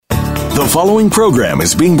The following program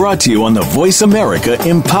is being brought to you on the Voice America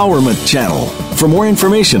Empowerment Channel. For more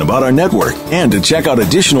information about our network and to check out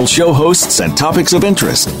additional show hosts and topics of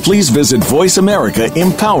interest, please visit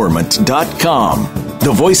voiceamericaempowerment.com.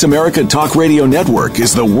 The Voice America Talk Radio Network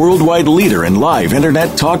is the worldwide leader in live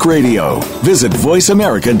Internet talk radio. Visit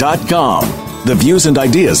voiceamerica.com. The views and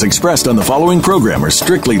ideas expressed on the following program are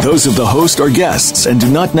strictly those of the host or guests and do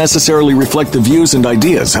not necessarily reflect the views and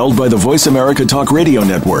ideas held by the Voice America Talk Radio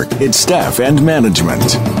Network, its staff, and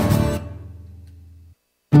management.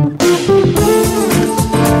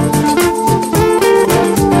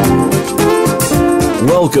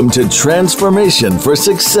 Welcome to Transformation for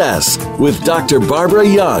Success with Dr. Barbara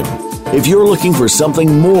Young. If you're looking for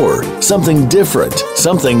something more, something different,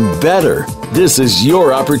 something better, this is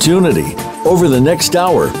your opportunity. Over the next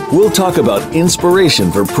hour, we'll talk about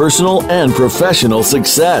inspiration for personal and professional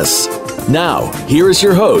success. Now, here is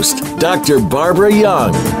your host, Dr. Barbara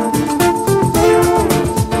Young.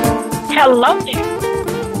 Hello there.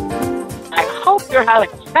 I hope you're having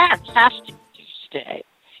a fantastic Tuesday.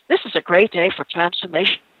 This is a great day for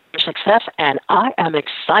transformation for success, and I am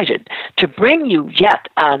excited to bring you yet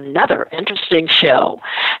another interesting show.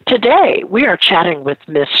 Today, we are chatting with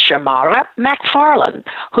Miss Shamara McFarland,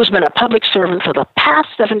 who's been a public servant for the past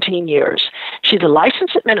 17 years. She's a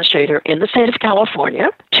licensed administrator in the state of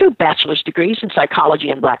California, 2 bachelor's degrees in psychology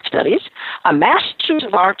and Black studies, a master's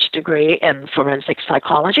of arts degree in forensic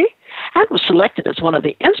psychology, and was selected as one of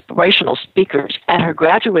the inspirational speakers at her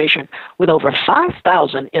graduation with over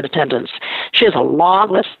 5,000 in attendance. She has a long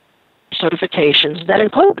list of certifications that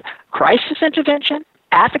include crisis intervention,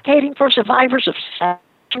 advocating for survivors of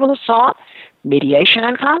sexual assault, mediation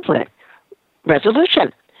and conflict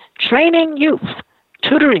resolution, training youth,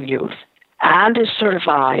 tutoring youth, and is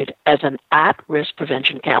certified as an at-risk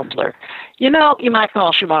prevention counselor. You know, you might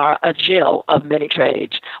call Shamara a Jill of many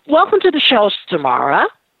trades. Welcome to the show, Shamara.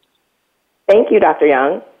 Thank you, Dr.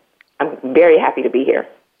 Young. I'm very happy to be here.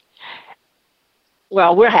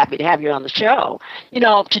 Well, we're happy to have you on the show. You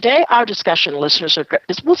know, today our discussion, listeners,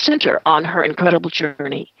 will center on her incredible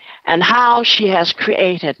journey and how she has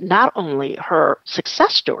created not only her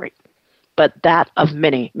success story, but that of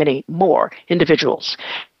many, many more individuals.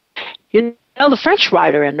 You know, the French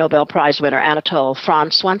writer and Nobel Prize winner Anatole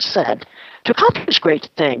France once said, "To accomplish great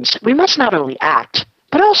things, we must not only act,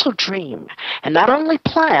 but also dream, and not only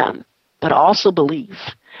plan, but also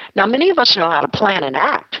believe." Now, many of us know how to plan and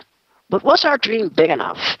act, but was our dream big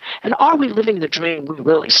enough? And are we living the dream we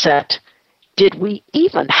really set? Did we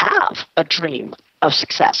even have a dream of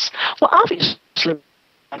success? Well, obviously,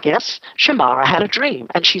 I guess Shamara had a dream,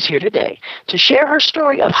 and she's here today to share her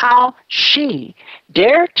story of how she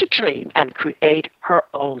dared to dream and create her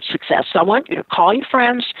own success. So I want you to call your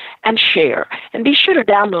friends and share. And be sure to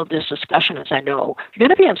download this discussion, as I know you're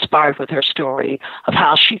going to be inspired with her story of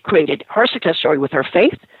how she created her success story with her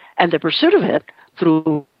faith and the pursuit of it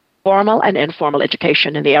through formal and informal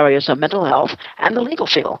education in the areas of mental health and the legal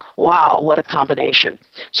field. Wow, what a combination.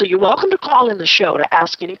 So you're welcome to call in the show to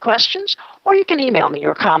ask any questions, or you can email me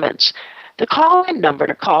your comments. The call-in number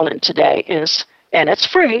to call in today is, and it's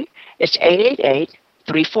free, it's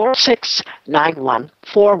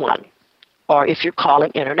 888-346-9141. Or if you're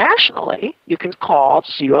calling internationally, you can call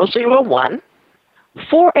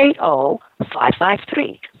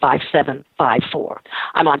 001-480-553-5754.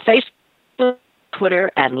 I'm on Facebook,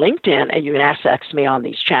 Twitter, and LinkedIn, and you can access me on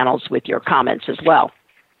these channels with your comments as well.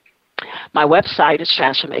 My website is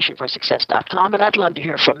transformationforsuccess.com, and I'd love to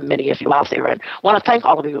hear from many of you out there, and want to thank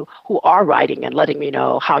all of you who are writing and letting me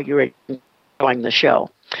know how you're enjoying the show.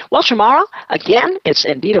 Well, Shamara, again, it's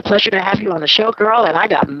indeed a pleasure to have you on the show, girl, and I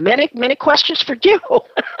got many, many questions for you.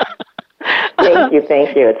 Thank you.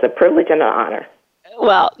 It's a privilege and an honor.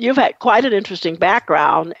 Well, you've had quite an interesting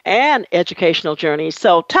background and educational journey.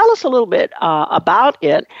 So tell us a little bit about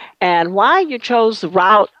it and why you chose the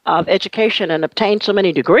route of education and obtained so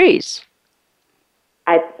many degrees.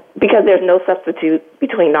 Because there's no substitute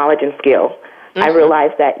between knowledge and skill. Mm-hmm. I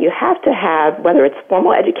realized that you have to have, whether it's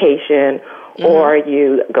formal education mm-hmm. or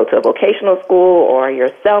you go to a vocational school or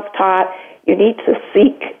you're self-taught, you need to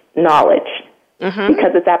seek knowledge mm-hmm.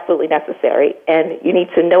 because it's absolutely necessary. And you need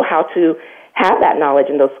to know how to have that knowledge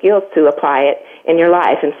and those skills to apply it in your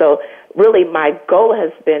life. And so really my goal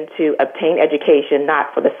has been to obtain education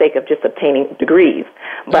not for the sake of just obtaining degrees,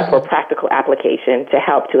 but mm-hmm. for practical application to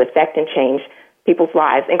help to affect and change people's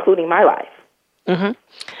lives, including my life. Mm-hmm.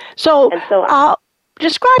 So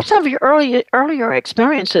describe some of your earlier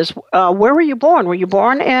experiences. Where were you born? Were you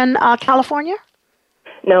born in California?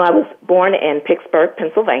 No, I was born in Pittsburgh,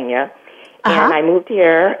 Pennsylvania. And I moved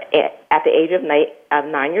here at the age of 9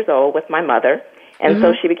 years old with my mother. And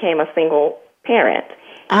so she became a single parent.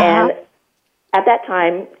 And at that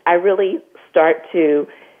time, I really start to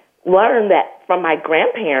learn that from my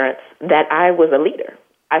grandparents that I was a leader.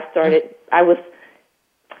 I was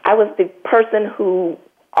the person who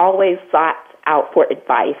always sought out for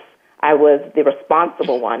advice. I was the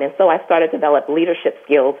responsible one. And so I started to develop leadership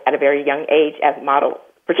skills at a very young age as modeled,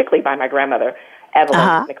 particularly by my grandmother,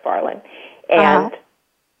 Evelyn McFarland. And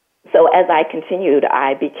so as I continued,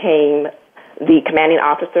 I became the commanding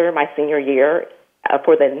officer my senior year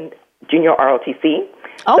for the junior ROTC.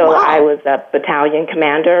 I was a battalion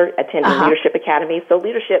commander attending leadership academy. So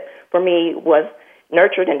leadership for me was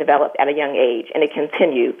nurtured and developed at a young age, and it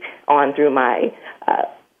continued on through my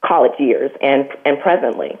college years and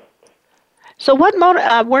presently. So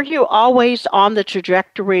were you always on the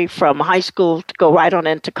trajectory from high school to go right on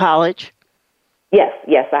into college?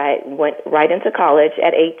 Yes, I went right into college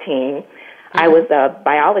at 18. I was a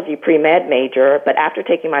biology pre-med major, but after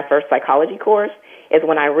taking my first psychology course is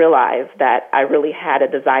when I realized that I really had a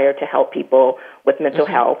desire to help people with mental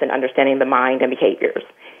health and understanding the mind and behaviors.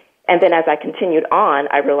 And then as I continued on,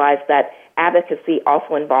 I realized that advocacy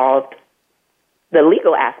also involved the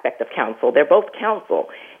legal aspect of counsel. They're both counsel,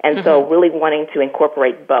 and so really wanting to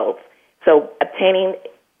incorporate both. So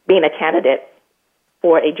being a candidate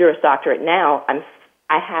for a Juris Doctorate now,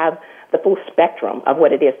 I have the full spectrum of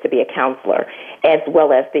what it is to be a counselor, as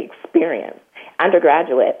well as the experience.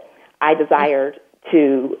 Undergraduate, I desired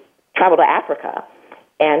to travel to Africa,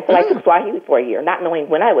 and so I took Swahili for a year, not knowing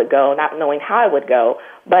when I would go, not knowing how I would go,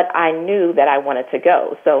 but I knew that I wanted to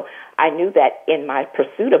go. So I knew that in my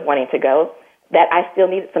pursuit of wanting to go, that I still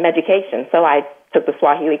needed some education. So I took the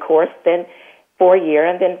Swahili course then for a year,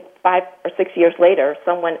 and then 5 or 6 years later,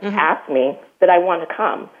 someone asked me that I wanted to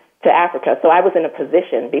come to Africa. So I was in a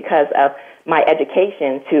position because of my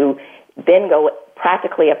education to then go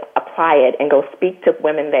practically apply it and go speak to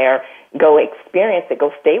women there, go experience it,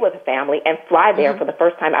 go stay with a family, and fly there for the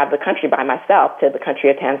first time out of the country by myself to the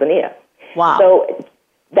country of Tanzania. Wow. So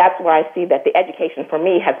that's where I see that the education for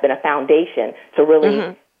me has been a foundation to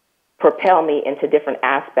really propel me into different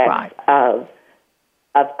aspects of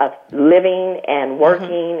living and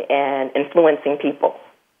working and influencing people.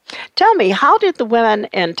 Tell me, how did the women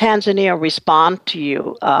in Tanzania respond to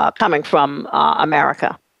you coming from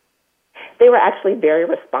America? They were actually very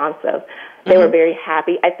responsive. They were very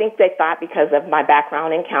happy. I think they thought because of my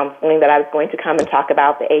background in counseling that I was going to come and talk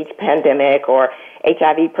about the AIDS pandemic or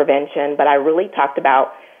HIV prevention, but I really talked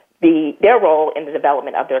about their role in the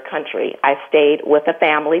development of their country. I stayed with a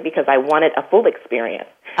family because I wanted a full experience.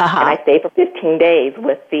 And I stayed for 15 days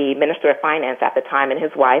with the Minister of Finance at the time and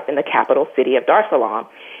his wife in the capital city of Dar es Salaam.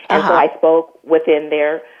 And so I spoke within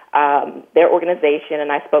their organization,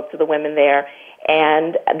 and I spoke to the women there,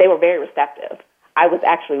 and they were very receptive. I was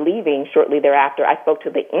actually leaving shortly thereafter. I spoke to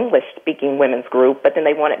the English-speaking women's group, but then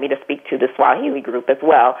they wanted me to speak to the Swahili group as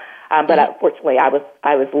well. But unfortunately, I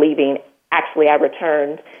was leaving. Actually, I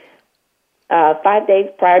returned 5 days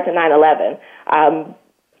prior to 9/11.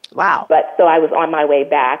 Wow. But so I was on my way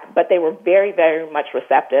back. But they were very, very much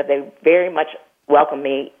receptive. They very much welcomed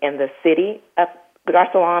me in the city of Dar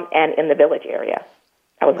es Salaam and in the village area.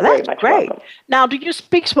 I was very much welcome. Now, do you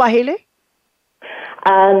speak Swahili?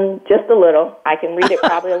 Just a little. I can read it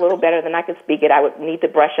probably a little better than I can speak it. I would need to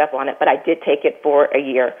brush up on it, but I did take it for a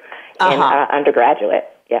year in undergraduate.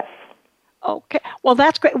 Yes. Okay. Well,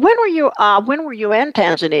 that's great. When were you in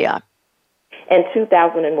Tanzania? In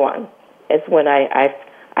 2001 is when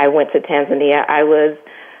I went to Tanzania. I was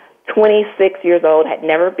 26 years old, had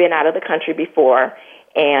never been out of the country before,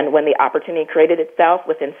 and when the opportunity created itself,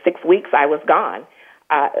 within 6 weeks I was gone.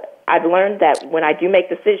 I've learned that when I do make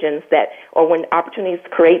decisions or when opportunities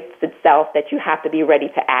creates itself, that you have to be ready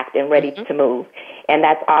to act and ready to move. And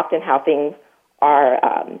that's often how things are,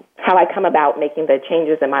 how I come about making the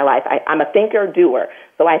changes in my life. I'm a thinker-doer,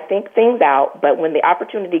 so I think things out, but when the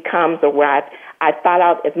opportunity comes or where I've thought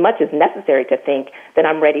out as much as necessary to think, then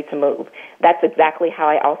I'm ready to move. That's exactly how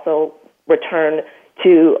I also returned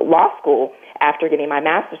to law school after getting my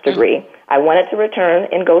master's degree. I wanted to return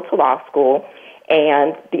and go to law school,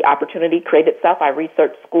 and the opportunity created itself. I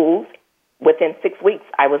researched schools. Within 6 weeks,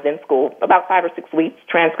 I was in school, about 5 or 6 weeks,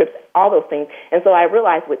 transcripts, all those things. And so I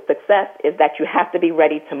realized with success is that you have to be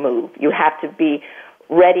ready to move. You have to be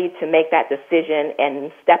ready to make that decision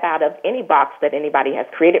and step out of any box that anybody has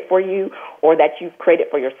created for you or that you've created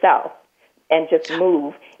for yourself, and just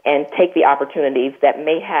move and take the opportunities that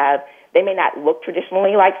may have They may not look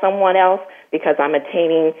traditionally like someone else because I'm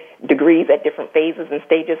attaining degrees at different phases and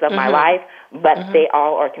stages of my life, but they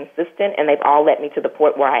all are consistent, and they've all led me to the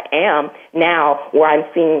point where I am now, where I'm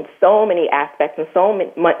seeing so many aspects and so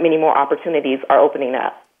many more opportunities are opening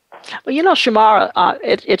up. Well, Shamara,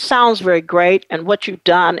 it sounds very great, and what you've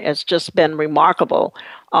done has just been remarkable.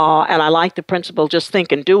 And I like the principle, just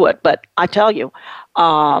think and do it. But I tell you,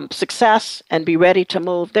 success and be ready to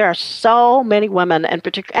move. There are so many women and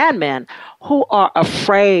men who are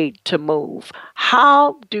afraid to move.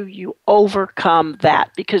 How do you overcome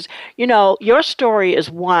that? Because, your story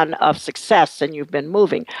is one of success and you've been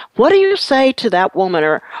moving. What do you say to that woman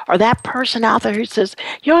or that person out there who says,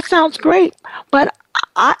 it sounds great, but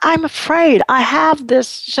I'm afraid I have this.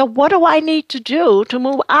 So what do I need to do to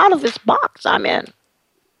move out of this box I'm in?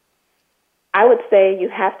 I would say you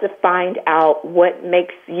have to find out what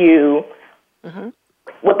makes you,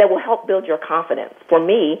 what that will help build your confidence. For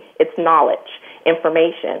me, it's knowledge,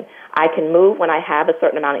 information. I can move when I have a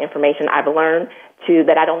certain amount of information. I've learned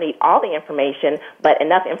that I don't need all the information, but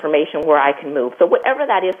enough information where I can move. So whatever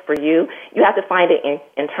that is for you, you have to find it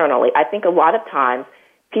internally. I think a lot of times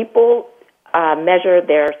people measure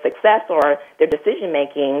their success or their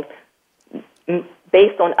decision-making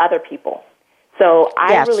based on other people. So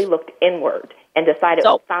I really looked inward and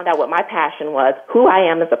found out what my passion was, who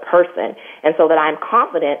I am as a person, and so that I'm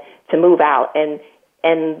confident to move out. And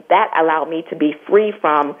that allowed me to be free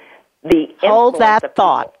from the influence Hold that of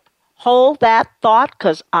thought. people. Hold that thought,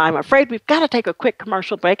 because I'm afraid we've got to take a quick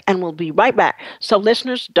commercial break, and we'll be right back. So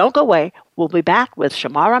listeners, don't go away. We'll be back with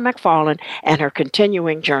Shamara McFarland and her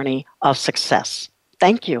continuing journey of success.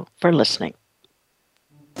 Thank you for listening.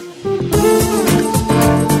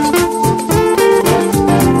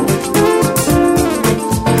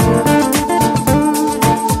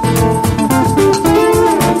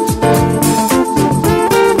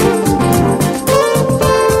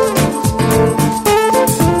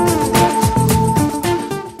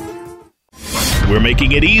 We're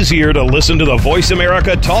making it easier to listen to the Voice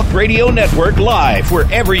America Talk Radio Network live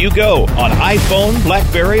wherever you go on iPhone,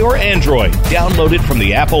 BlackBerry, or Android. Download it from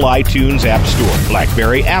the Apple iTunes App Store,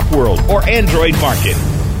 BlackBerry App World, or Android Market.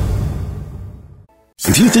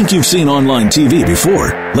 If you think you've seen online TV before,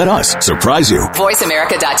 let us surprise you.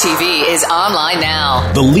 VoiceAmerica.tv is online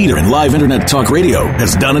now. The leader in live internet talk radio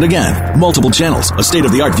has done it again. Multiple channels, a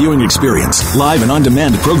state-of-the-art viewing experience, live and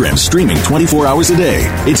on-demand programs streaming 24 hours a day.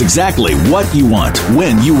 It's exactly what you want,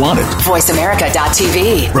 when you want it.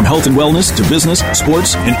 VoiceAmerica.tv. From health and wellness to business,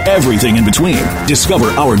 sports, and everything in between. Discover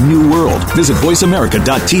our new world. Visit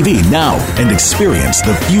VoiceAmerica.tv now and experience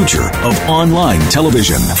the future of online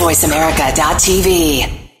television. VoiceAmerica.tv.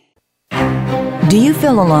 Do you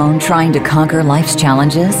feel alone trying to conquer life's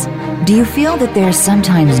challenges? Do you feel that there's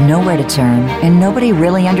sometimes nowhere to turn and nobody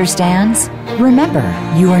really understands? Remember,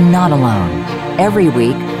 you are not alone. Every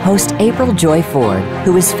week, host April Joy Ford,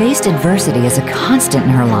 who has faced adversity as a constant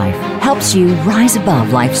in her life, helps you rise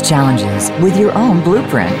above life's challenges with your own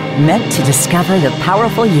blueprint, meant to discover the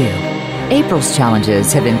powerful you. April's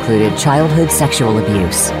challenges have included childhood sexual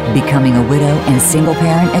abuse, becoming a widow and single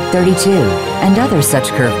parent at 32, and other such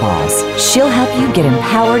curveballs. She'll help you get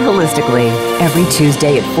empowered holistically every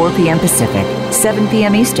Tuesday at 4 p.m. Pacific, 7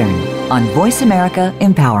 p.m. Eastern on Voice America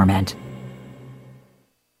Empowerment.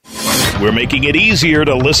 We're making it easier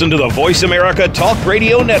to listen to the Voice America Talk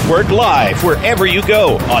Radio Network live wherever you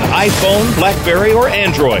go on iPhone, BlackBerry, or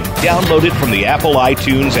Android. Download it from the Apple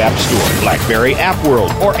iTunes App Store, BlackBerry App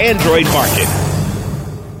World, or Android Market.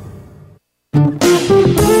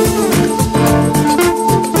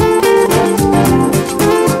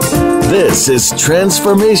 This is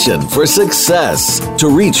Transformation for Success. To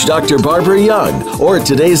reach Dr. Barbara Young or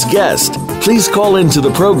today's guest, please call into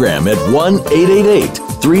the program at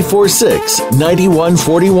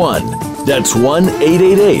 1-888-346-9141. That's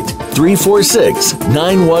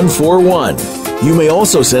 1-888-346-9141. You may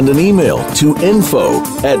also send an email to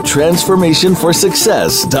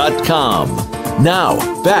info@transformationforsuccess.com.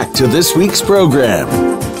 Now, back to this week's program.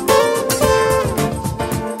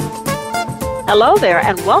 Hello there,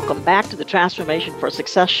 and welcome back to the Transformation for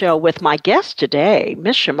Success show with my guest today,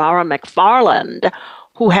 Miss Shamara McFarland,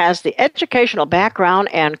 who has the educational background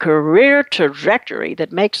and career trajectory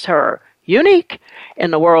that makes her unique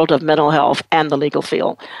in the world of mental health and the legal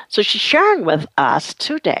field. So she's sharing with us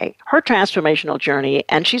today her transformational journey,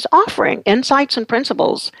 and she's offering insights and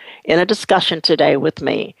principles in a discussion today with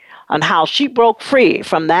me on how she broke free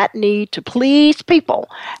from that need to please people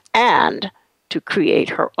and to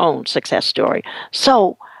create her own success story.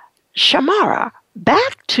 So, Shamara,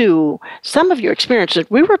 back to some of your experiences,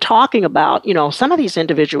 we were talking about, some of these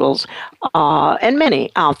individuals and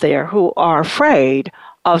many out there who are afraid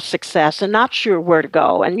of success and not sure where to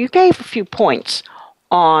go. And you gave a few points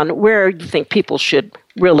on where you think people should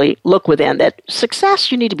really look within. That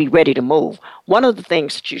success, you need to be ready to move. One of the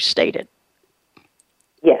things that you stated.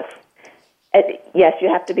 Yes. Yes, you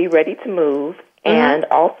have to be ready to move, and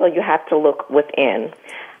also you have to look within.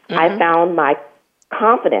 I found my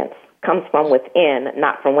confidence comes from within,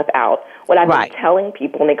 not from without. What I've been telling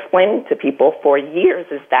people and explaining to people for years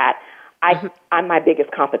is that I'm my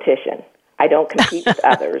biggest competition. I don't compete with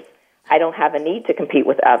others. I don't have a need to compete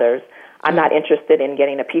with others. I'm not interested in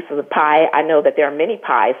getting a piece of the pie. I know that there are many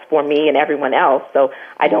pies for me and everyone else, so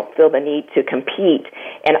I don't feel the need to compete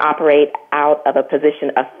and operate out of a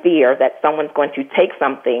position of fear that someone's going to take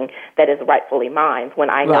something that is rightfully mine,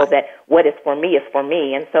 when I know that what is for me,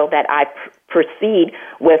 and so that I proceed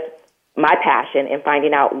with my passion in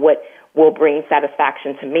finding out what will bring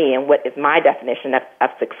satisfaction to me and what is my definition of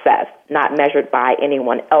success, not measured by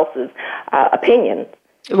anyone else's opinion.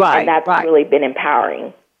 And that's really been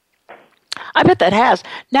empowering. I bet that has.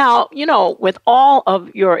 Now, with all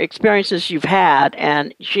of your experiences you've had,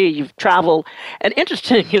 and you've traveled, and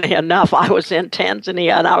interestingly enough, I was in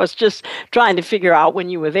Tanzania, and I was just trying to figure out when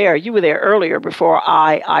you were there. You were there earlier before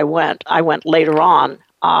I went. I went later on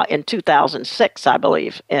in 2006, I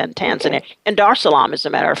believe, in Tanzania, in Dar es Salaam, as a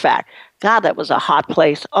matter of fact. God, that was a hot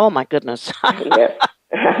place. Oh, my goodness.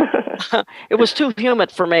 It was too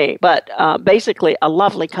humid for me, but basically a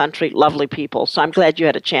lovely country, lovely people. So I'm glad you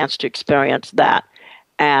had a chance to experience that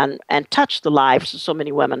and touch the lives of so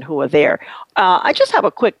many women who are there. I just have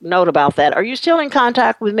a quick note about that. Are you still in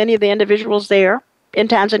contact with many of the individuals there in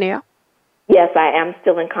Tanzania? Yes, I am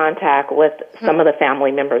still in contact with some of the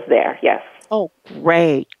family members there, yes. Oh,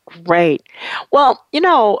 great. Well,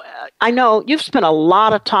 I know you've spent a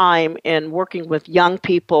lot of time in working with young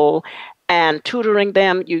people and tutoring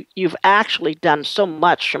them. You've actually done so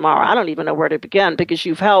much, Shamara. I don't even know where to begin, because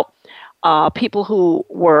you've helped people who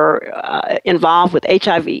were involved with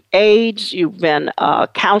HIV/AIDS. You've been a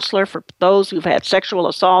counselor for those who've had sexual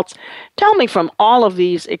assaults. Tell me, from all of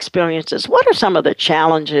these experiences, what are some of the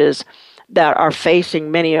challenges that are facing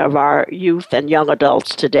many of our youth and young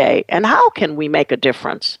adults today, and how can we make a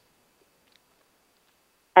difference?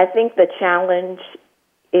 I think the challenge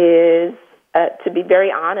is, to be very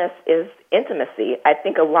honest, is intimacy. I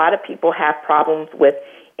think a lot of people have problems with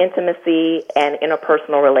intimacy and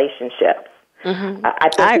interpersonal relationships.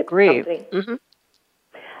 I agree.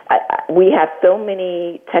 We have so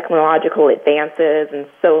many technological advances and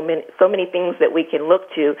so many things that we can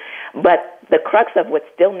look to, but the crux of what's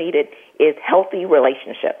still needed is healthy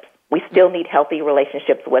relationships. We still need healthy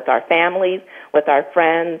relationships with our families, with our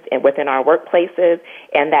friends, and within our workplaces,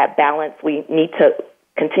 and that balance we need to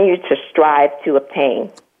continue to strive to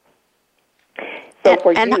obtain. So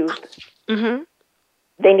for youth,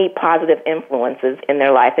 they need positive influences in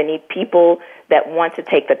their life. They need people that want to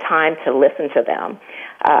take the time to listen to them,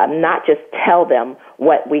 not just tell them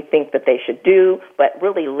what we think that they should do, but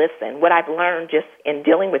really listen. What I've learned just in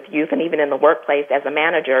dealing with youth and even in the workplace as a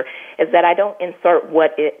manager is that I don't insert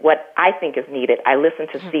what I think is needed. I listen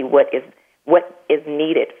to see what is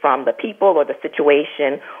needed from the people or the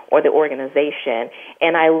situation or the organization,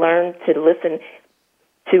 and I learn to listen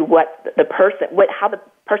to how the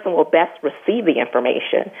person will best receive the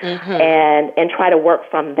information, and try to work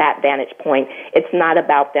from that vantage point. It's not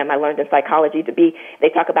about them. I learned in psychology they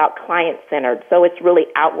talk about client-centered, so it's really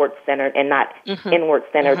outward-centered and not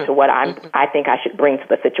inward-centered to what I think I should bring to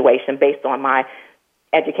the situation based on my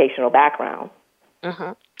educational background.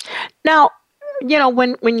 Now,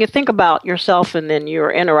 when you think about yourself and then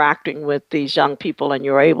you're interacting with these young people and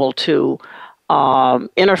you're able to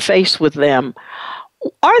interface with them,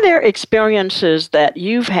 are there experiences that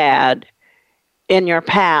you've had in your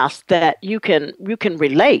past that you can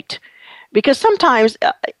relate? Because sometimes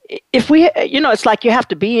if we, it's like you have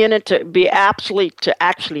to be in it to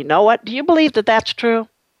actually know it. Do you believe that that's true?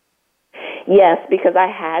 Yes, because I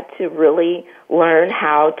had to really learn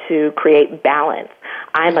how to create balance.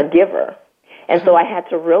 I'm a giver. And so I had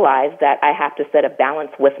to realize that I have to set a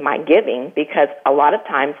balance with my giving, because a lot of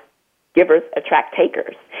times givers attract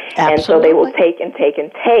takers. Absolutely. And so they will take and take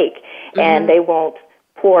and take, and they won't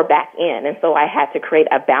pour back in. And so I had to create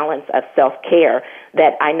a balance of self-care,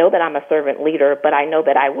 that I know that I'm a servant leader, but I know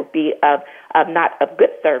that I will be of not of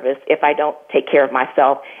good service if I don't take care of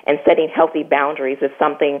myself. And setting healthy boundaries is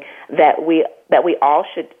something that we all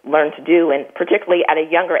should learn to do, and particularly at a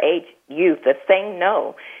younger age, youth, of saying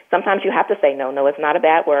no. Sometimes you have to say no. No, it's not a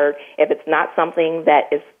bad word. If it's not something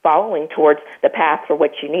that is following towards the path for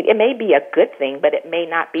what you need, it may be a good thing, but it may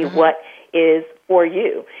not be what is for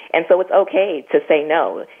you. And so it's okay to say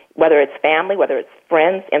no, whether it's family, whether it's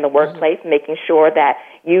friends in the workplace, making sure that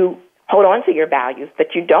you hold on to your values,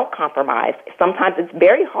 that you don't compromise. Sometimes it's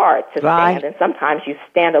very hard to stand, and sometimes you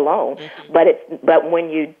stand alone. But when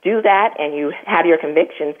you do that and you have your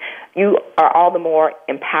convictions, you are all the more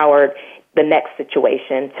empowered the next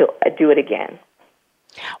situation to do it again.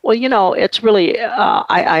 Well, it's really,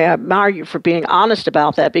 I admire you for being honest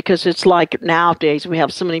about that, because it's like nowadays we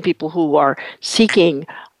have so many people who are seeking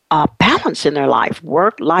balance in their life,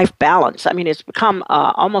 work-life balance. I mean, it's become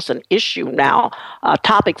almost an issue now, a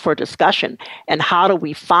topic for discussion. And how do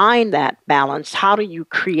we find that balance? How do you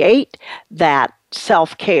create that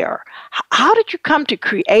self-care? How did you come to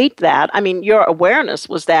create that? I mean, your awareness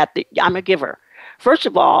was that I'm a giver. First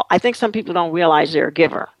of all, I think some people don't realize they're a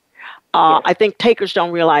giver. I think takers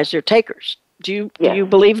don't realize they're takers. Do you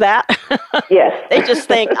believe that? Yes. They just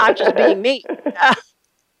think, I'm just being me.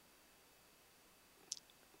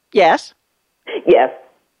 Yes? Yes.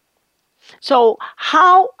 So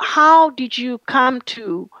how did you come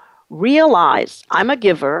to realize I'm a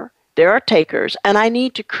giver, there are takers, and I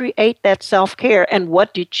need to create that self-care, and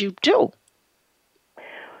what did you do?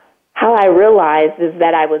 How I realized is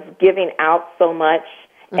that I was giving out so much,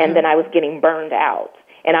 and then I was getting burned out.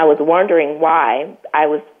 And I was wondering why. I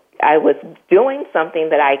was doing something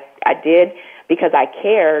that I did because I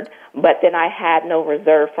cared, but then I had no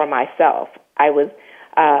reserve for myself. I was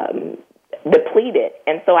depleted.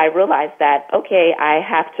 And so I realized that, okay, I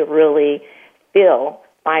have to really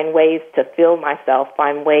find ways to fill myself,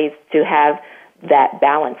 find ways to have that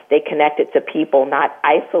balance, stay connected to people, not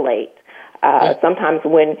isolate. Sometimes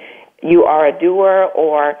when you are a doer,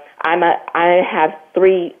 or I have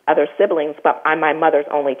 3 other siblings, but I'm my mother's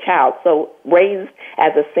only child. So raised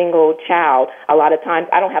as a single child, a lot of times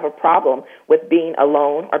I don't have a problem with being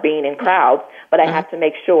alone or being in crowds, but I have to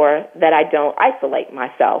make sure that I don't isolate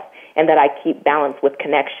myself and that I keep balance with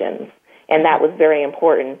connections. And that was very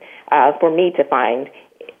important for me to find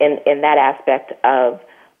in that aspect of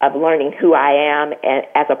learning who I am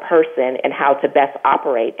as a person and how to best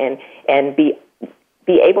operate and be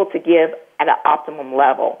able to give at an optimum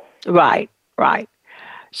level. Right.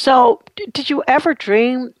 So did you ever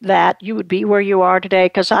dream that you would be where you are today?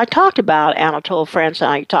 Because I talked about Anatole France, and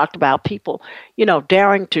I talked about people,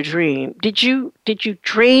 daring to dream. Did you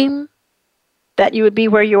dream that you would be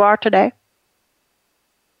where you are today?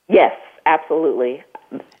 Yes, absolutely.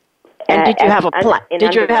 And did you have a plan?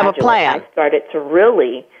 Did you have a plan? I started to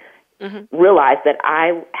really realize that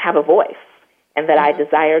I have a voice and that I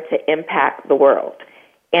desire to impact the world.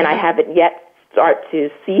 And I haven't yet start to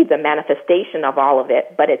see the manifestation of all of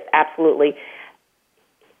it, but it's absolutely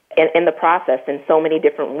in the process in so many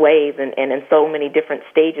different ways and in so many different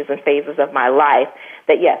stages and phases of my life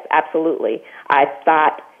that, yes, absolutely. I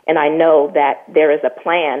thought and I know that there is a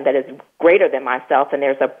plan that is greater than myself, and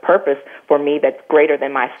there's a purpose for me that's greater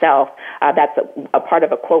than myself. That's a part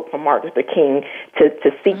of a quote from Martin Luther King,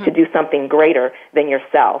 to seek to do something greater than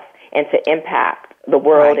yourself and to impact the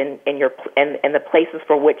world and the places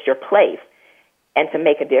for which you're placed, and to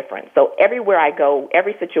make a difference. So everywhere I go,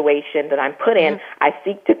 every situation that I'm put in, I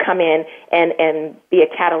seek to come in and be a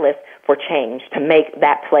catalyst for change, to make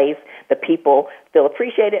that place, the people feel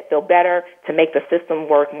appreciated, feel better, to make the system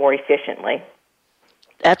work more efficiently.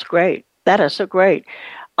 That's great. That is so great.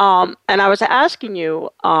 And I was asking you,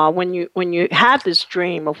 when you had this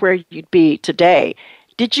dream of where you'd be today,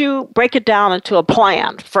 did you break it down into a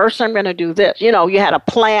plan? First, I'm going to do this. You know, you had a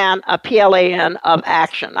plan, a PLAN of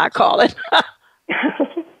action, I call it.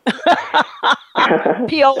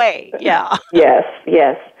 POA, yeah.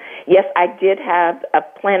 Yes, I did have a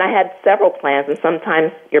plan. I had several plans, and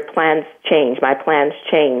sometimes your plans change. My plans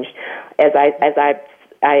changed as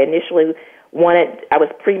I initially wanted. I was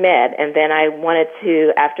pre-med, and then I wanted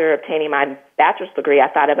to, after obtaining my bachelor's degree, I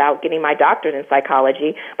thought about getting my doctorate in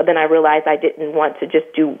psychology, but then I realized I didn't want to just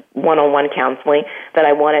do one-on-one counseling, that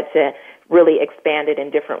I wanted to really expand it in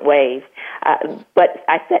different ways. But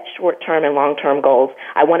I set short-term and long-term goals.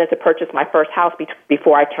 I wanted to purchase my first house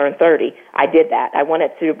before I turned 30. I did that. I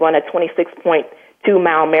wanted to run a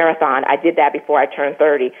 26.2-mile marathon. I did that before I turned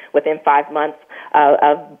 30, within 5 months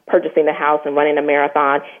of purchasing the house and running a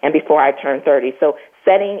marathon, and before I turned 30. So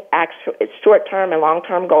setting short-term and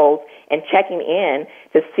long-term goals and checking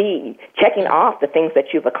off the things that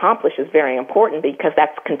you've accomplished is very important, because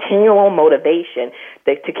that's continual motivation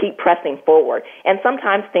to keep pressing forward. And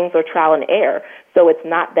sometimes things are trial and error. So it's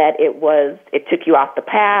not that it took you off the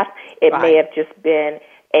path. It may have just been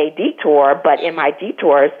a detour, but in my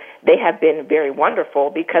detours, they have been very wonderful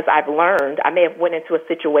because I've learned. I may have went into a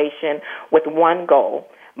situation with one goal,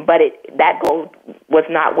 but that goal was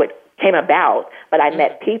not what came about, but I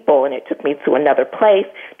met people, and it took me to another place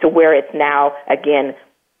to where it's now, again,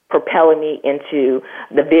 propelling me into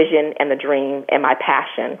the vision and the dream and my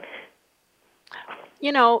passion.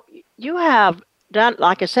 You know, you have done,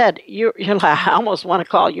 like I said, you're like, I almost want to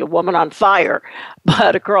call you a woman on fire,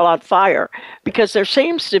 but a girl on fire, because there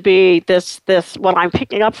seems to be this what I'm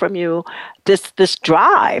picking up from you, this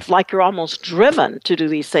drive, like you're almost driven to do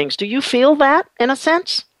these things. Do you feel that in a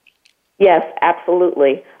sense? Yes,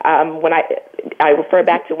 absolutely. When I refer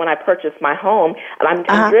back to when I purchased my home, I'm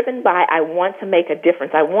driven by, I want to make a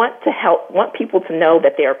difference. I want people to know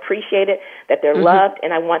that they're appreciated, that they're loved,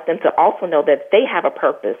 and I want them to also know that they have a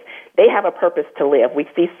purpose. They have a purpose to live. We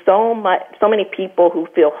see so many people who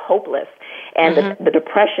feel hopeless, and the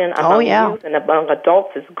depression among youth and among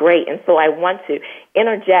adults is great. And so I want to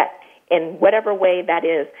interject in whatever way that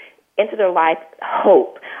is into their life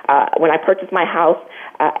hope. When I purchased my house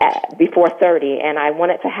before 30, and I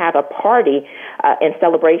wanted to have a party in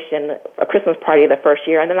celebration, a Christmas party the first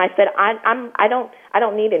year, and then I said, I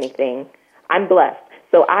don't need anything. I'm blessed.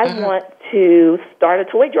 So I want to start a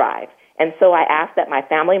toy drive. And so I asked that my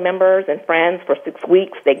family members and friends for 6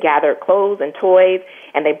 weeks, they gathered clothes and toys,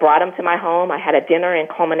 and they brought them to my home. I had a dinner in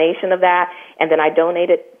culmination of that, and then I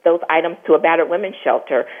donated those items to a battered women's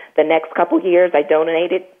shelter. The next couple years, I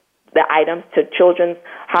donated the items to Children's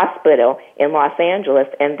Hospital in Los Angeles,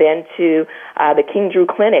 and then to the King Drew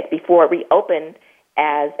Clinic before it reopened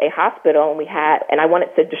as a hospital. And I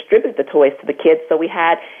wanted to distribute the toys to the kids, so we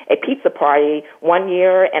had a pizza party one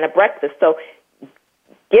year and a breakfast. So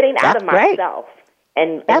getting out of myself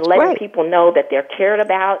and letting people know that they're cared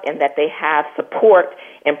about and that they have support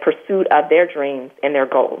in pursuit of their dreams and their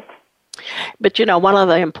goals. But, you know, one of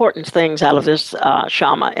the important things out of this,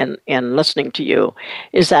 Shama, in listening to you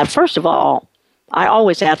is that, first of all, I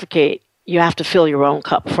always advocate you have to fill your own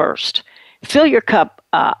cup first. Fill your cup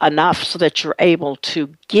enough so that you're able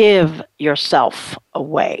to give yourself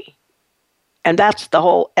away. And that's the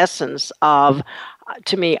whole essence of,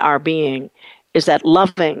 to me, our being, is that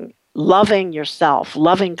loving yourself,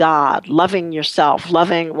 loving God, loving yourself,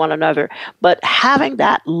 loving one another, but having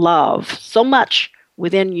that love so much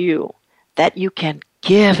within you that you can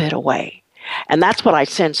give it away. And that's what I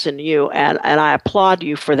sense in you, and I applaud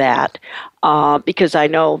you for that, because I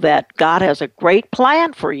know that God has a great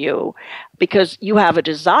plan for you, because you have a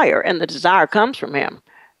desire, and the desire comes from Him,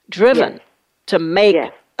 driven to make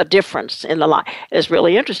a difference in the life. It's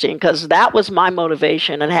really interesting, because that was my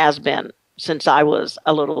motivation and has been since I was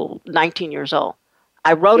 19 years old.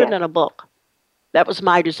 I wrote it in a book. That was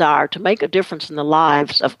my desire, to make a difference in the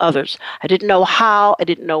lives of others. I didn't know how, I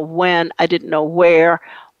didn't know when, I didn't know where,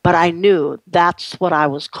 but I knew that's what I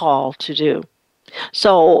was called to do.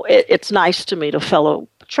 So it's nice to meet a fellow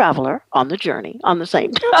traveler on the journey, on the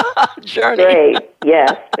same journey. Great.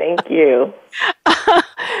 Yes, thank you.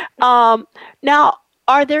 Now,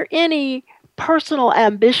 are there any personal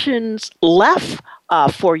ambitions left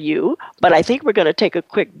for you? But I think we're going to take a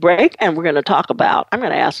quick break, and we're going to talk about, I'm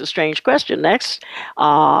going to ask a strange question next,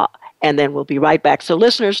 and then we'll be right back. So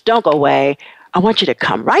listeners, don't go away. I want you to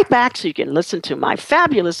come right back so you can listen to my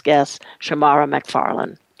fabulous guest, Shamara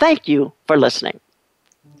McFarland. Thank you for listening.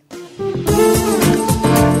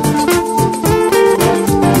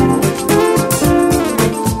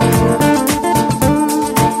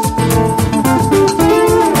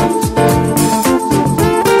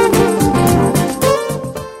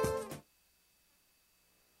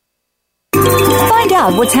 Find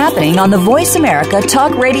out what's happening on the Voice America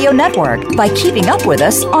Talk Radio Network by keeping up with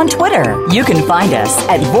us on Twitter. You can find us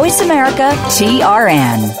at Voice America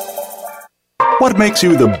TRN. What makes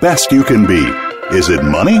you the best you can be? Is it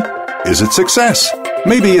money? Is it success?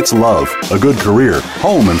 Maybe it's love, a good career,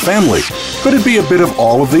 home, and family. Could it be a bit of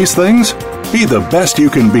all of these things? Be the best you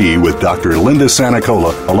can be with Dr. Linda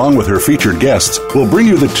Sanicola, along with her featured guests, will bring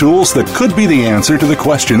you the tools that could be the answer to the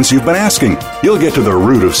questions you've been asking. You'll get to the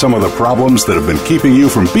root of some of the problems that have been keeping you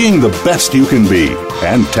from being the best you can be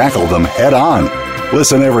and tackle them head on.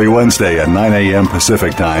 Listen every Wednesday at 9 a.m.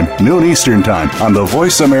 Pacific Time, noon Eastern Time on the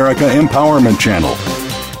Voice America Empowerment Channel.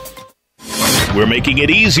 We're making it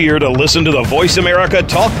easier to listen to the Voice America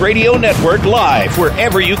Talk Radio Network live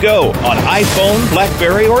wherever you go on iPhone,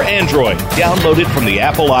 BlackBerry, or Android. Download it from the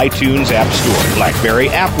Apple iTunes App Store, BlackBerry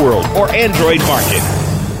App World, or Android Market.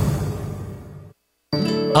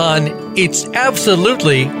 On It's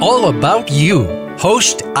Absolutely All About You,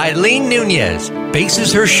 host Eileen Nunez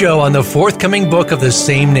bases her show on the forthcoming book of the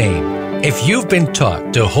same name. If you've been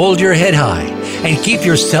taught to hold your head high and keep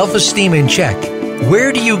your self-esteem in check,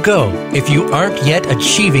 where do you go if you aren't yet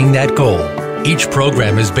achieving that goal? Each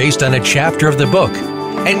program is based on a chapter of the book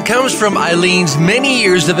and comes from Eileen's many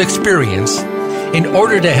years of experience in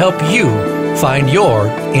order to help you find your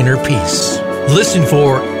inner peace. Listen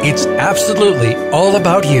for It's Absolutely All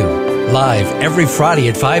About You, live every Friday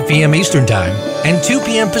at 5 p.m. Eastern Time and 2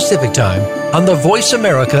 p.m. Pacific Time on the Voice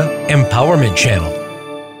America Empowerment Channel.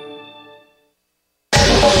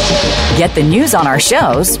 Get the news on our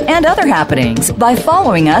shows and other happenings by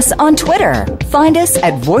following us on Twitter. Find us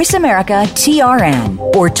at VoiceAmericaTRN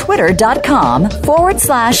or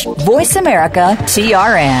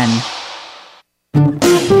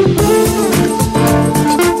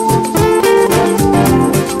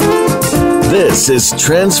This is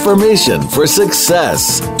Transformation for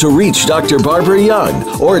Success. To reach Dr. Barbara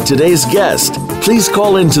Young or today's guest, please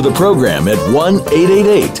call into the program at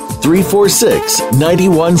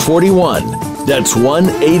 1-888-346-9141. That's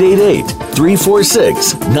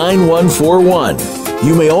 1-888-346-9141.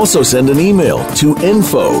 You may also send an email to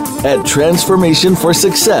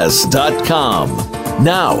info@transformationforsuccess.com.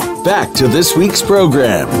 Now, back to this week's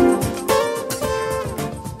program.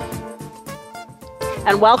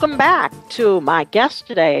 And welcome back to my guest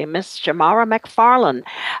today, Miss Shamara McFarland.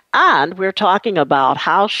 And we're talking about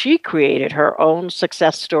how she created her own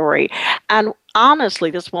success story. And honestly,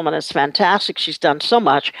 this woman is fantastic. She's done so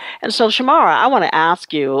much. And so, Shamara, I want to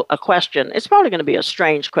ask you a question. It's probably going to be a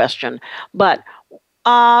strange question, but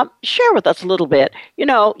share with us a little bit. You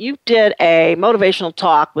know, you did a motivational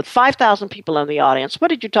talk with 5,000 people in the audience. What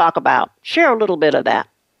did you talk about? Share a little bit of that.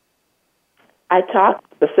 I talked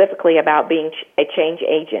specifically about being a change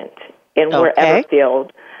agent in wherever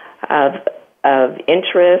field of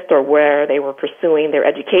interest or where they were pursuing their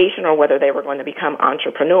education or whether they were going to become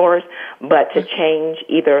entrepreneurs, but to change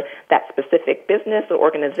either that specific business or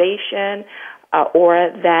organization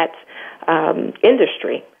or that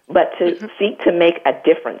industry, but to seek to make a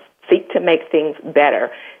difference, seek to make things better,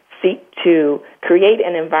 seek to create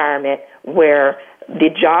an environment where the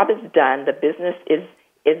job is done, the business is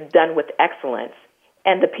done with excellence,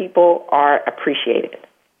 and the people are appreciated.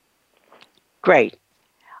 Great.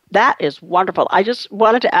 That is wonderful. I just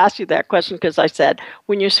wanted to ask you that question because I said,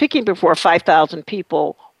 when you're speaking before 5,000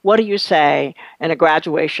 people, what do you say in a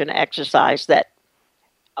graduation exercise that,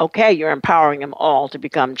 okay, you're empowering them all to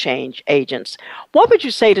become change agents? What would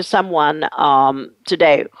you say to someone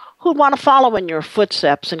today who'd want to follow in your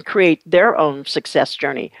footsteps and create their own success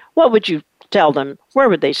journey? What would you tell them? Where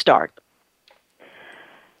would they start?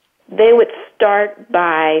 They would start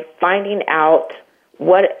by finding out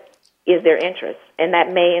what is their interest, and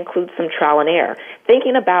that may include some trial and error,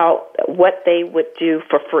 thinking about what they would do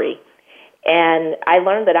for free. And I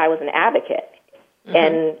learned that I was an advocate,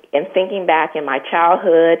 and thinking back in my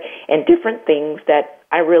childhood and different things that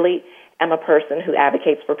I really am a person who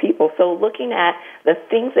advocates for people. So looking at the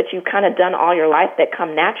things that you've kind of done all your life that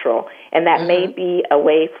come natural, and that may be a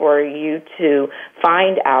way for you to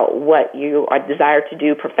find out what you are desire to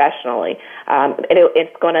do professionally.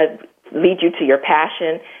 It's going to lead you to your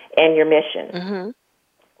passion and your mission.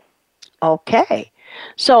 Okay.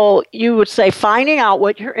 So you would say finding out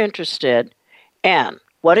what you're interested in.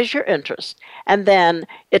 What is your interest? And then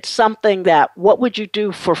it's something that, what would you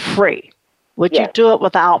do for free? Would you do it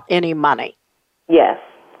without any money? Yes.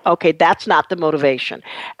 Okay, that's not the motivation.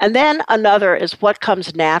 And then another is what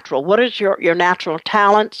comes natural. What is your natural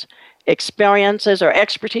talents, experiences, or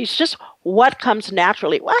expertise? Just what comes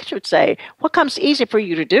naturally. Well, I should say, what comes easy for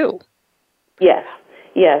you to do? Yes.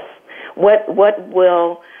 What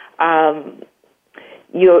will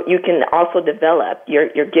you can also develop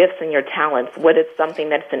your gifts and your talents. What is something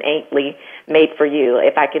that's innately made for you?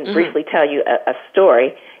 If I can briefly tell you a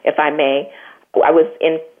story, if I may, I was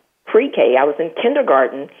in pre-K. I was in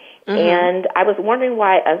kindergarten, and I was wondering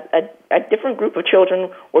why a different group of children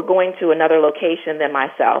were going to another location than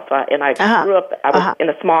myself. And I grew up. I was in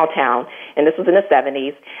a small town, and this was in the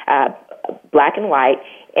 70s, black and white,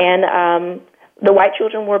 and the white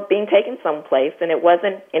children were being taken someplace, and it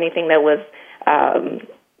wasn't anything that was. I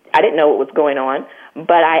didn't know what was going on,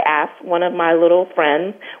 but I asked one of my little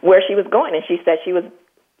friends where she was going, and she said she was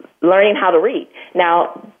learning how to read.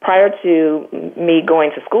 Now, prior to me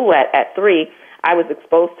going to school at 3, I was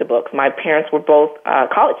exposed to books. My parents were both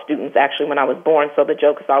college students, actually, when I was born, so the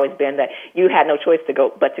joke has always been that you had no choice to go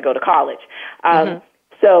to college.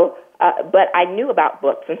 But I knew about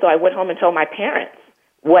books, and so I went home and told my parents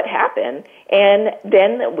what happened. And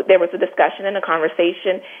then there was a discussion and a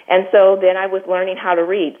conversation, and so then I was learning how to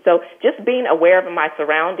read. So just being aware of my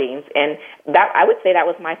surroundings, and that, I would say that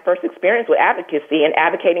was my first experience with advocacy and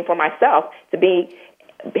advocating for myself, to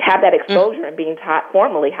have that exposure and being taught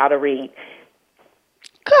formally how to read.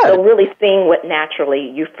 Good. So really seeing what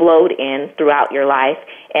naturally you flowed in throughout your life,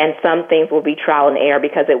 and some things will be trial and error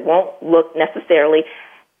because it won't look necessarily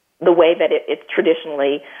the way that it's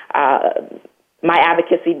traditionally. My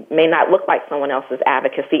advocacy may not look like someone else's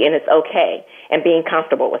advocacy, and it's okay, and being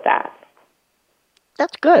comfortable with that.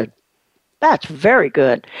 That's good. That's very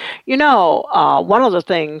good. You know, one of the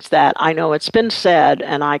things that I know it's been said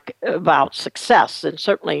about success, and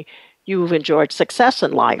certainly you've enjoyed success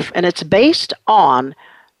in life, and it's based on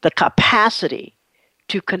the capacity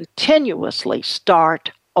to continuously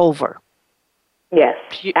start over. Yes,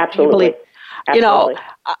 absolutely. You know,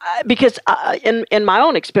 because in my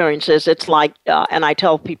own experiences, it's like, and I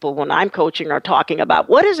tell people when I'm coaching or talking about,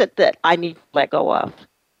 what is it that I need to let go of?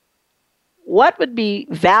 What would be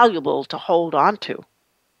valuable to hold on to?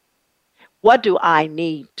 What do I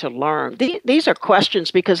need to learn? These are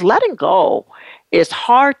questions, because letting go is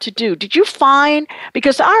hard to do. Did you find,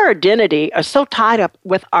 because our identity are so tied up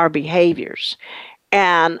with our behaviors,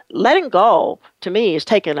 and letting go, to me, is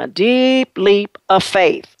taking a deep leap of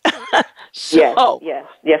faith. Yes,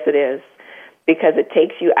 it is, because it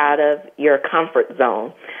takes you out of your comfort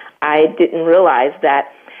zone. I didn't realize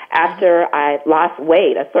that after I lost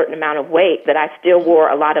weight, a certain amount of weight, that I still wore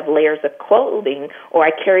a lot of layers of clothing, or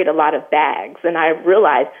I carried a lot of bags. And I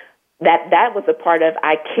realized that was a part of,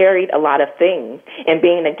 I carried a lot of things, and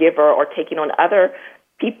being a giver or taking on other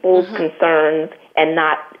people's concerns and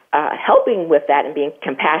not helping with that, and being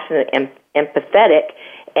compassionate and empathetic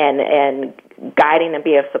and guiding and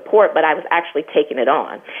be of support, but I was actually taking it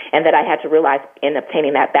on, and that I had to realize in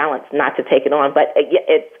obtaining that balance not to take it on. But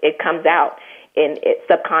it comes out,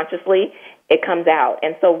 subconsciously it comes out.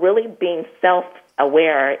 And so really being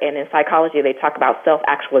self-aware, and in psychology they talk about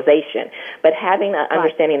self-actualization, but having an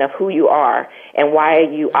understanding of who you are and why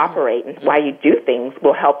you operate and why you do things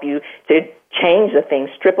will help you to change the things,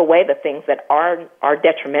 strip away the things that are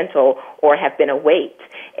detrimental or have been a weight,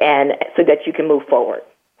 and so that you can move forward.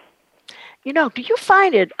 You know, do you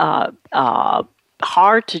find it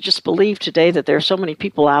hard to just believe today that there are so many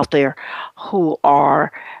people out there who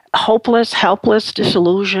are hopeless, helpless,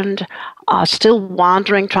 disillusioned, still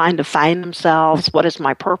wandering, trying to find themselves? What is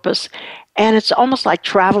my purpose? And it's almost like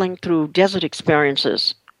traveling through desert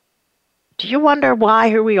experiences. Do you wonder why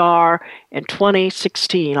here we are in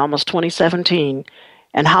 2016, almost 2017,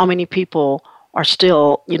 and how many people are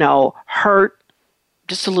still, hurt,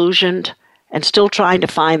 disillusioned, and still trying to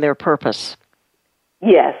find their purpose?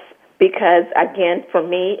 Yes, because, again, for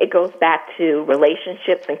me, it goes back to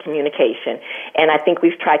relationships and communication. And I think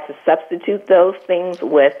we've tried to substitute those things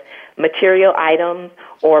with material items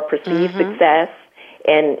or perceived success,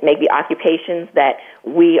 and maybe occupations that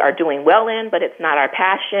we are doing well in, but it's not our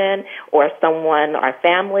passion, or our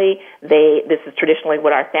family, this is traditionally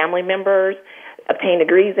what our family members obtain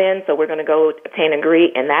degrees in, so we're going to go obtain a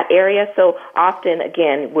degree in that area. So often,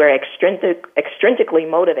 again, we're extrinsically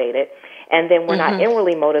motivated, and then we're not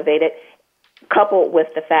inwardly motivated, coupled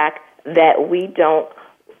with the fact that we don't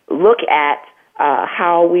look at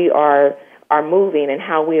how we are moving and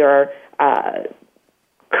how we are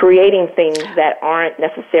creating things that aren't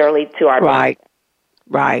necessarily to our benefit.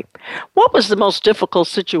 Right. What was the most difficult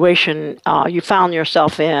situation you found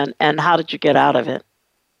yourself in, and how did you get out of it?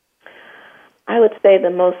 I would say the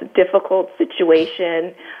most difficult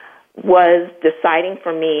situation was deciding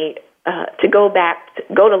for me to go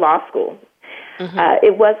to law school.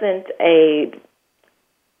 It was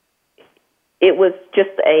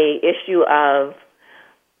just a issue of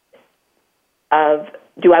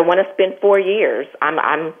do I want to spend 4 years?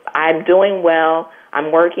 I'm doing well.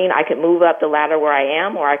 I'm working. I can move up the ladder where I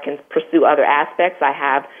am, or I can pursue other aspects. I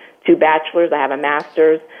have 2 bachelors. I have a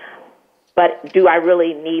master's. But do I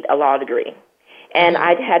really need a law degree? And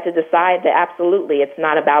I had to decide that absolutely it's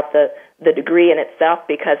not about the degree in itself,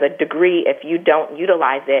 because a degree, if you don't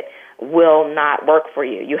utilize it, will not work for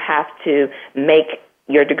you. You have to make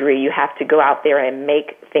your degree. You have to go out there and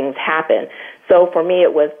make things happen. So for me,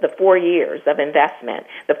 it was the 4 years of investment,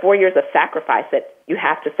 the 4 years of sacrifice that you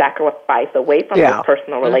have to sacrifice away from those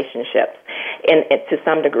personal relationships to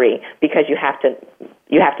some degree, because you have to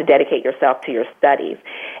dedicate yourself to your studies,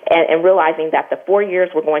 and realizing that the 4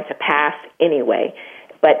 years were going to pass anyway.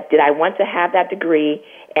 But did I want to have that degree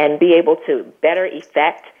and be able to better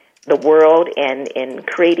affect the world and in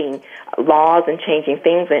creating laws and changing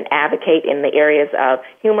things and advocate in the areas of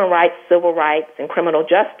human rights, civil rights, and criminal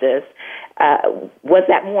justice? was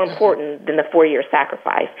that more important than the 4-year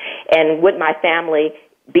sacrifice? And would my family,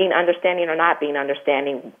 being understanding or not being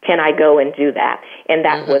understanding, can I go and do that? And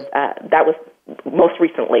that was most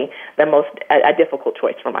recently a difficult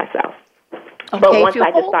choice for myself. Okay, but once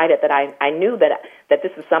I decided that I knew that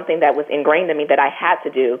this is something that was ingrained in me that I had to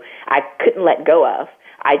do, I couldn't let go of.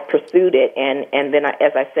 I pursued it, and then,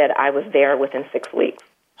 as I said, I was there within 6 weeks.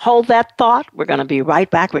 Hold that thought. We're going to be right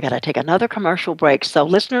back. We're going to take another commercial break. So,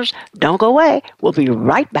 listeners, don't go away. We'll be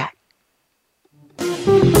right back.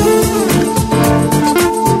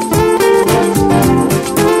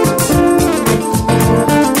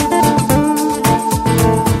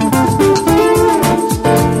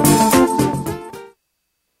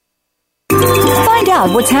 Find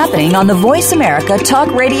out what's happening on the Voice America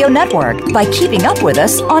Talk Radio Network by keeping up with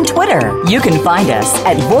us on Twitter. You can find us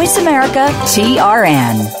at Voice America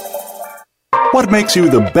TRN. What makes you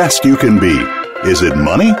the best you can be? Is it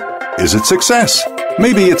money? Is it success?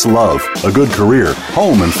 Maybe it's love, a good career,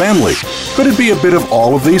 home and family. Could it be a bit of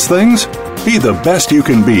all of these things? Be the best you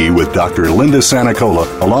can be with Dr. Linda Sanicola,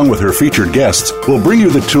 along with her featured guests, will bring you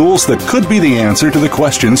the tools that could be the answer to the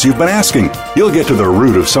questions you've been asking. You'll get to the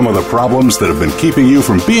root of some of the problems that have been keeping you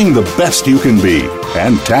from being the best you can be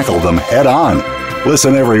and tackle them head on.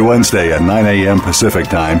 Listen every Wednesday at 9 a.m. Pacific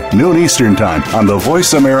Time, noon Eastern Time on the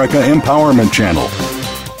Voice America Empowerment Channel.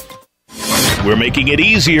 We're making it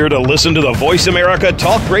easier to listen to the Voice America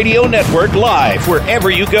Talk Radio Network live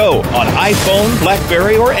wherever you go on iPhone,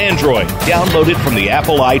 BlackBerry, or Android. Download it from the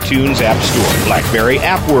Apple iTunes App Store, BlackBerry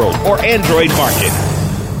App World, or Android Market.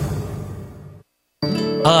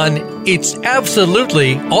 On It's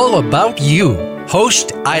Absolutely All About You,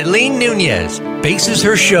 host Eileen Nunez bases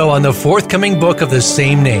her show on the forthcoming book of the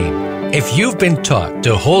same name. If you've been taught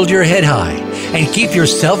to hold your head high and keep your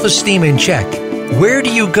self-esteem in check, where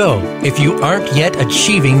do you go if you aren't yet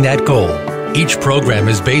achieving that goal? Each program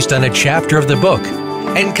is based on a chapter of the book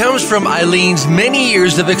and comes from Eileen's many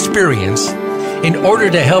years of experience in order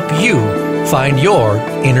to help you find your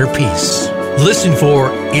inner peace. Listen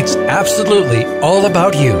for It's Absolutely All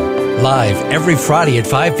About You, live every Friday at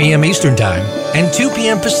 5 p.m. Eastern Time and 2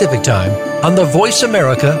 p.m. Pacific Time on the Voice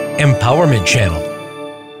America Empowerment Channel.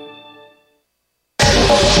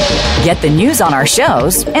 Get the news on our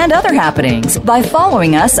shows and other happenings by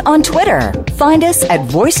following us on Twitter. Find us at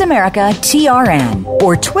Voice America TRN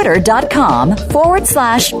or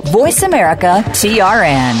twitter.com/Voice America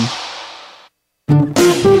TRN.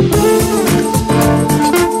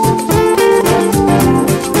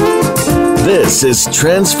 This is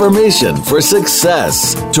Transformation for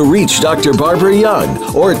Success. To reach Dr. Barbara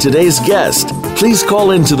Young or today's guest, please call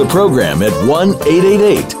into the program at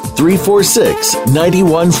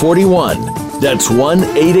 1-888-346-9141. That's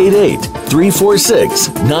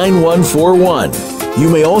 1-888-346-9141. You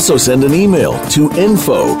may also send an email to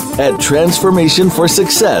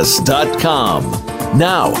info@transformationforsuccess.com.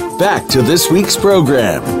 Now, back to this week's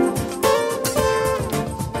program.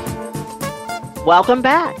 Welcome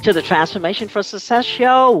back to the Transformation for Success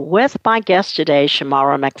show with my guest today,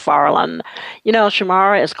 Shamara McFarland. You know,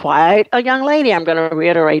 Shamara is quite a young lady. I'm going to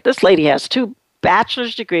reiterate, this lady has 2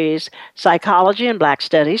 bachelor's degrees, psychology and Black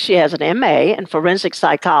studies. She has an MA in forensic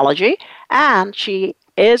psychology, and she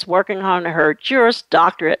is working on her Juris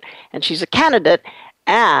Doctorate, and she's a candidate.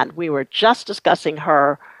 And we were just discussing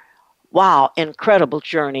her incredible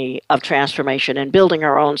journey of transformation and building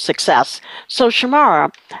her own success. So,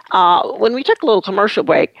 Shamara, when we took a little commercial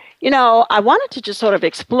break, you know, I wanted to just sort of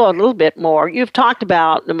explore a little bit more. You've talked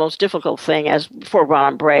about the most difficult thing, as before we went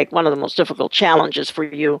on break, one of the most difficult challenges for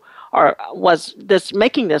you was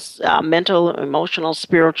making this mental, emotional,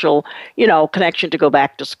 spiritual, connection to go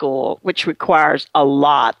back to school, which requires a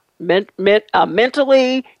lot,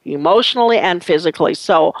 mentally, emotionally, and physically.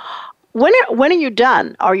 So, when are you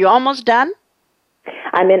done? Are you almost done?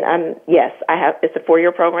 Yes, I have. It's a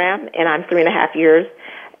 4-year program, and I'm 3.5 years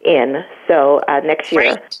in. So next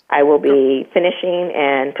year I will be finishing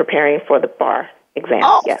and preparing for the bar exam.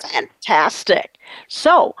 Oh, yes. Fantastic.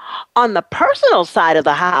 So on the personal side of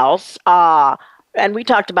the house, and we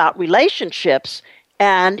talked about relationships,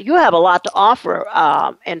 and you have a lot to offer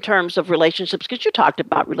in terms of relationships, because you talked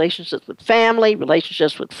about relationships with family,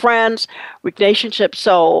 relationships with friends, relationships.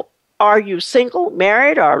 So are you single,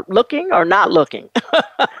 married, or looking, or not looking?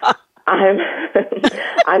 I'm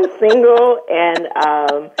single and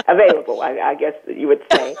available, I guess you would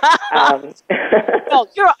say. Well,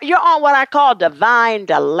 you're on what I call divine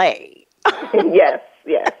delay. Yes,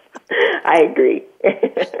 I agree.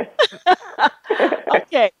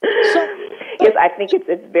 Okay. Yes, I think it's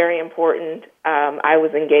very important. I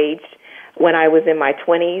was engaged when I was in my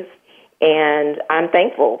 20s, And I'm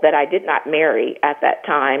thankful that I did not marry at that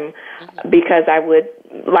time, because I would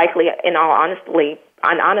likely, in all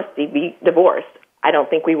honesty, be divorced. I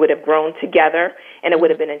don't think we would have grown together, and it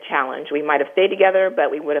would have been a challenge. We might have stayed together,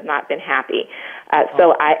 but we would have not been happy.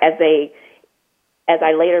 So as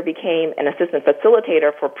I later became an assistant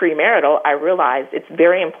facilitator for premarital, I realized it's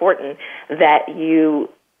very important that you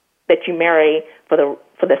marry for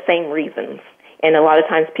the same reasons. And a lot of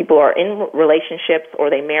times people are in relationships or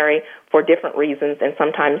they marry for different reasons, and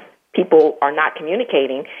sometimes people are not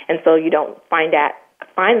communicating, and so you don't find that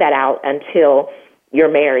out until you're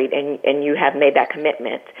married and you have made that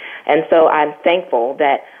commitment. And so I'm thankful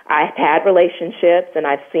that I've had relationships and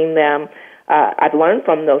I've seen them. I've learned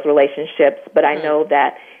from those relationships, but I know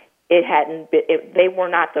that they were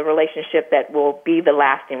not the relationship that will be the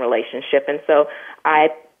lasting relationship. And so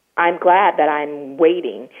I'm glad that I'm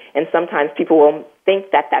waiting. And sometimes people will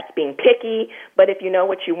think that that's being picky, but if you know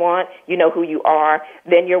what you want, you know who you are,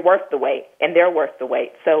 then you're worth the wait, and they're worth the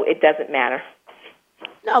wait. So it doesn't matter.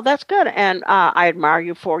 No, that's good. And I admire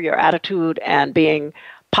you for your attitude and being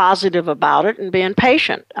positive about it and being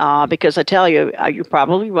patient. Because I tell you, you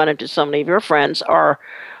probably run into so many of your friends or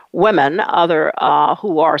women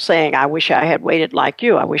who are saying, I wish I had waited like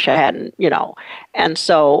you. I wish I hadn't, And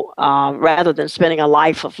so rather than spending a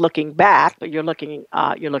life of looking back, you're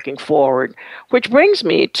looking forward, which brings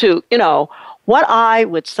me to, what I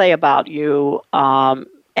would say about you,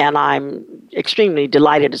 and I'm extremely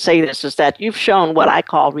delighted to say this, is that you've shown what I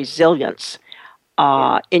call resilience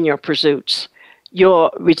in your pursuits,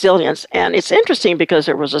 your resilience. And it's interesting because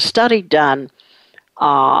there was a study done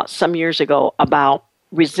some years ago about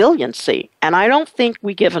resiliency. And I don't think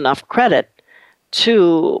we give enough credit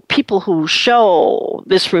to people who show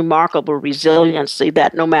this remarkable resiliency,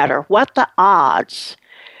 that no matter what the odds,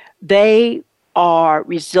 they are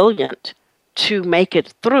resilient to make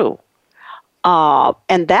it through.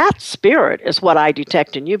 And that spirit is what I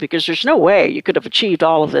detect in you, because there's no way you could have achieved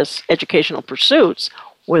all of this educational pursuits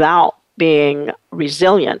without being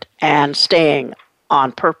resilient and staying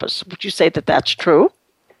on purpose. Would you say that that's true?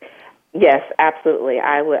 Yes, absolutely.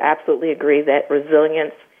 I would absolutely agree that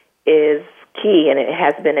resilience is key, and it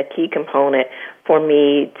has been a key component for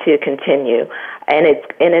me to continue. And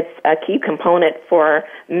it's a key component for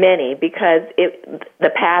many, because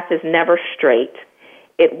the path is never straight.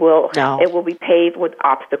 It will be paved with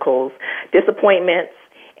obstacles, disappointments,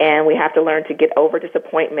 and we have to learn to get over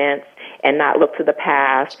disappointments and not look to the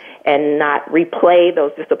past and not replay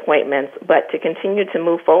those disappointments, but to continue to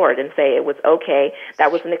move forward and say it was okay,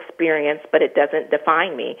 that was an experience, but it doesn't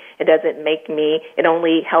define me. It doesn't make me, it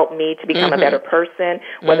only helped me to become a better person,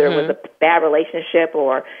 whether it was a bad relationship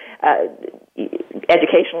or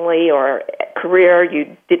educationally or career,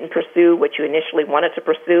 you didn't pursue what you initially wanted to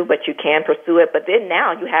pursue, but you can pursue it. But then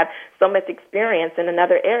now you have so much experience in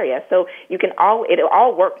another area. So it'll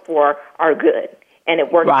all work for our good, and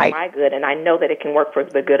it works for my good, and I know that it can work for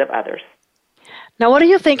the good of others. Now, what do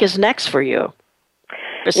you think is next for you?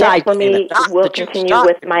 Next for me will continue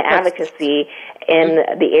with my advocacy in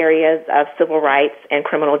the areas of civil rights and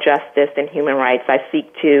criminal justice and human rights. I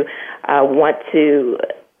seek to want to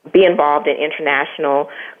be involved in international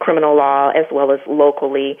criminal law as well as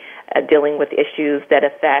locally dealing with issues that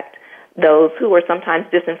affect those who are sometimes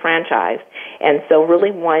disenfranchised. And so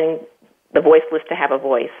really wanting the voiceless to have a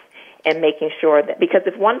voice and making sure that, because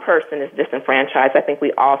if one person is disenfranchised, I think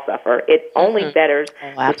we all suffer. It only betters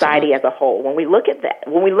society as a whole. When we look at that,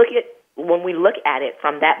 when we look at it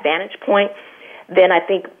from that vantage point, then I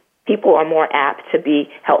think people are more apt to be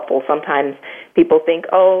helpful. Sometimes people think,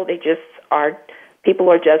 people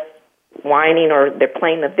are just whining or they're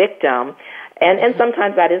playing the victim, and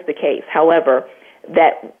sometimes that is the case. However,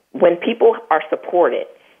 that when people are supported,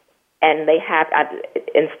 and they have,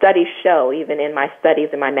 and studies show, even in my studies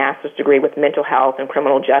in my master's degree with mental health and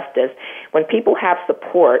criminal justice, when people have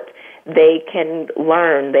support, they can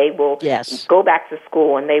learn, they will go back to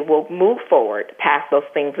school, and they will move forward past those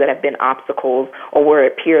things that have been obstacles or where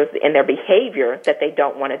it appears in their behavior that they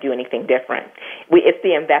don't want to do anything different. It's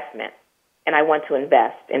the investment. And I want to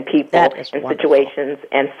invest in people, in situations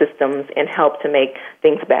and systems, and help to make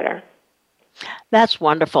things better. That's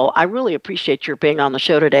wonderful. I really appreciate your being on the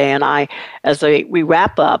show today. And as we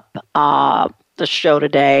wrap up the show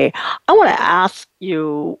today, I want to ask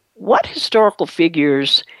you, what historical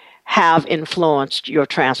figures have influenced your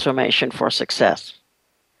transformation for success?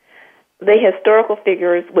 The historical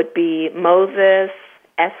figures would be Moses,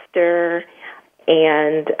 Esther,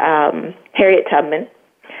 and Harriet Tubman,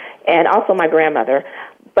 and also my grandmother.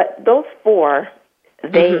 But those four,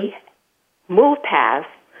 they moved past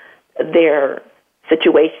their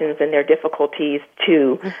situations and their difficulties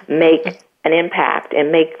to make an impact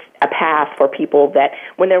and make a path for people that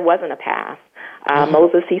when there wasn't a path.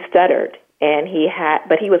 Moses, he stuttered,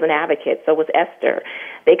 but he was an advocate. So was Esther.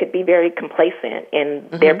 They could be very complacent in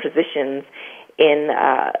their positions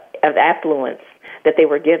of affluence that they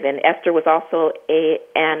were given. Esther was also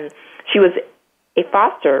she was a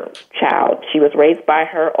foster child. She was raised by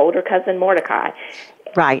her older cousin Mordecai.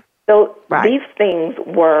 Right. So these things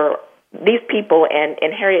were, these people,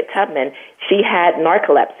 and Harriet Tubman, she had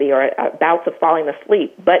narcolepsy or bouts of falling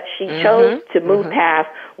asleep, but she chose to move past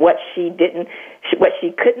what she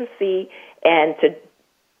couldn't see, and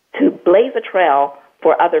to blaze a trail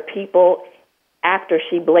for other people after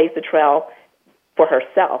she blazed the trail for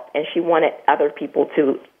herself, and she wanted other people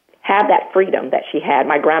to have that freedom that she had.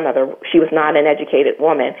 My grandmother, she was not an educated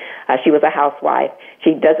woman. She was a housewife.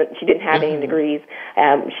 She didn't have any degrees.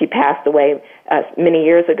 She passed away many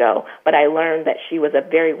years ago. But I learned that she was a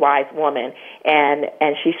very wise woman, and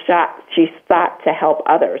she sought to help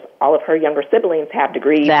others. All of her younger siblings have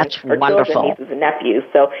degrees. That's and her wonderful. Children, nieces and nephews.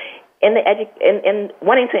 So, in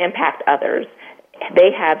wanting to impact others,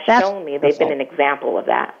 they have shown me they've been an example of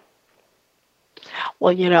that.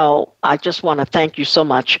 Well, I just want to thank you so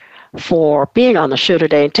much for being on the show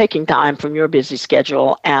today and taking time from your busy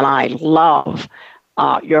schedule. And I love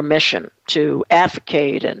your mission to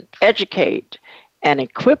advocate and educate and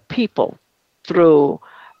equip people through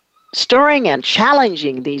stirring and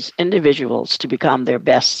challenging these individuals to become their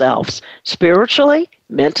best selves, spiritually,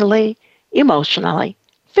 mentally, emotionally,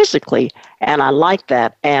 physically, and I like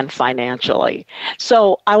that, and financially.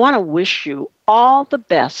 So I want to wish you all the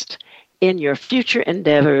best in your future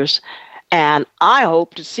endeavors, and I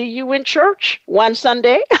hope to see you in church one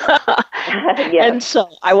Sunday. Yes. And so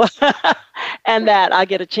and that I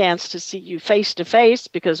get a chance to see you face to face,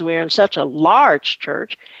 because we're in such a large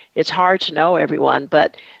church. It's hard to know everyone,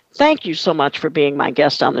 but thank you so much for being my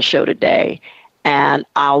guest on the show today, and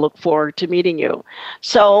I'll look forward to meeting you.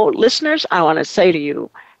 So, listeners, I want to say to you,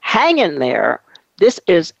 hang in there. This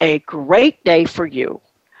is a great day for you.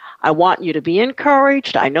 I want you to be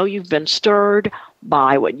encouraged. I know you've been stirred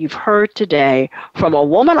by what you've heard today from a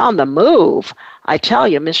woman on the move. I tell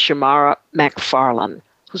you, Miss Shamara McFarland,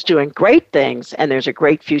 who's doing great things, and there's a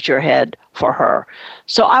great future ahead for her.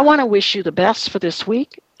 So I want to wish you the best for this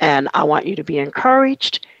week, and I want you to be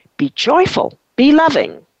encouraged, be joyful, be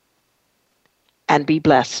loving, and be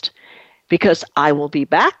blessed, because I will be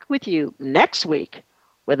back with you next week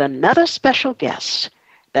with another special guest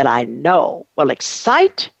that I know will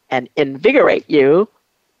excite and invigorate you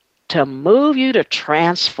to move you to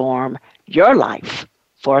transform your life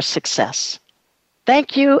for success.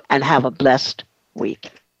 Thank you, and have a blessed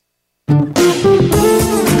week.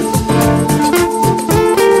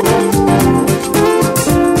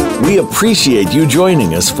 We appreciate you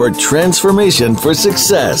joining us for Transformation for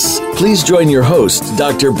Success. Please join your host,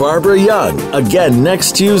 Dr. Barbara Young, again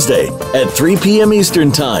next Tuesday at 3 p.m.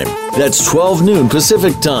 Eastern Time. That's 12 noon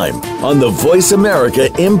Pacific Time on the Voice America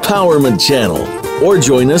Empowerment Channel. Or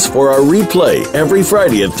join us for our replay every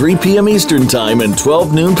Friday at 3 p.m. Eastern Time and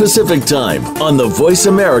 12 noon Pacific Time on the Voice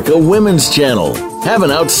America Women's Channel. Have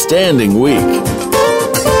an outstanding week.